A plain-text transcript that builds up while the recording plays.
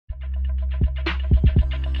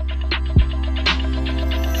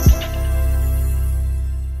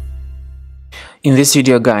In this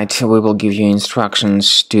video guide, we will give you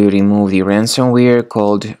instructions to remove the ransomware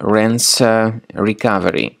called ransom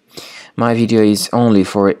recovery. My video is only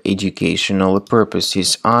for educational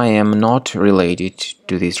purposes. I am not related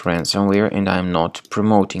to this ransomware and I am not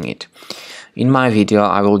promoting it. In my video,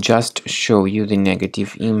 I will just show you the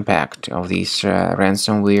negative impact of this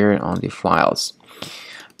ransomware on the files.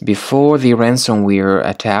 Before the ransomware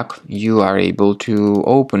attack, you are able to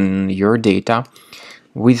open your data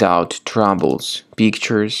without troubles: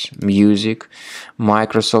 pictures, music,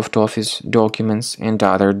 Microsoft Office documents, and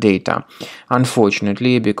other data.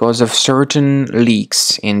 Unfortunately, because of certain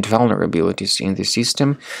leaks and vulnerabilities in the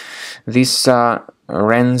system, this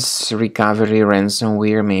ransom recovery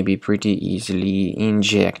ransomware may be pretty easily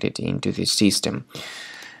injected into the system.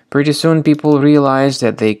 Pretty soon people realize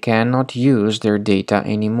that they cannot use their data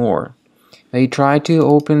anymore. They try to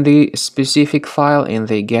open the specific file and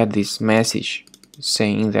they get this message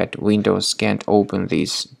saying that Windows can't open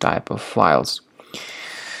these type of files.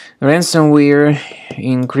 Ransomware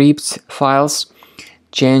encrypts files,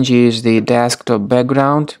 changes the desktop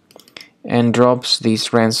background, and drops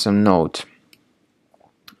this ransom note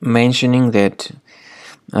mentioning that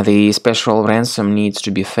the special ransom needs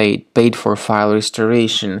to be paid for file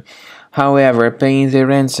restoration. However, paying the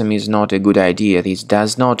ransom is not a good idea. This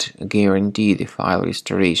does not guarantee the file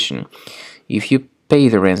restoration. If you pay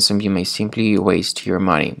the ransom, you may simply waste your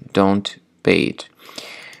money. Don't pay it.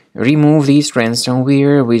 Remove this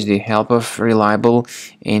ransomware with the help of reliable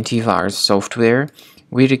antivirus software.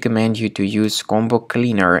 We recommend you to use Combo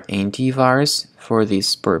Cleaner Antivirus for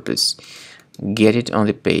this purpose. Get it on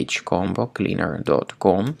the page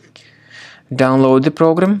combocleaner.com. Download the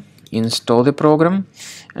program, install the program,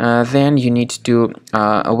 then you need to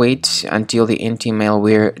wait until the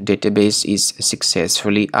anti-malware database is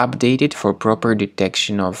successfully updated for proper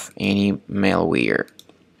detection of any malware.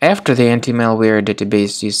 After the anti-malware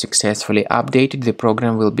database is successfully updated, the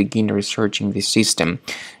program will begin researching the system.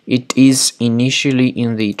 It is initially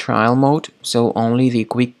in the trial mode, so only the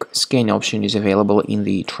quick scan option is available in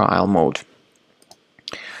the trial mode.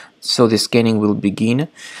 So the scanning will begin.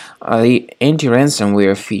 The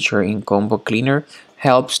anti-ransomware feature in Combo Cleaner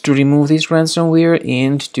helps to remove this ransomware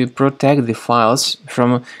and to protect the files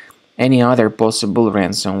from any other possible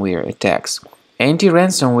ransomware attacks.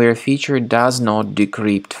 Anti-ransomware feature does not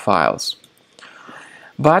decrypt files,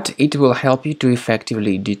 but it will help you to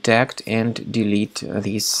effectively detect and delete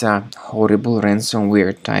this horrible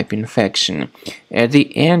ransomware-type infection. At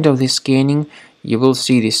the end of the scanning, you will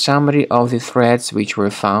see the summary of the threats which were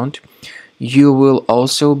found. You will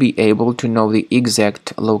also be able to know the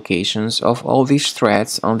exact locations of all these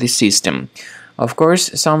threats on the system. Of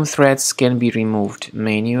course, some threats can be removed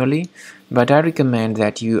manually, but I recommend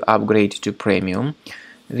that you upgrade to Premium.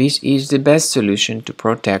 This is the best solution to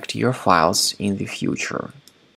protect your files in the future.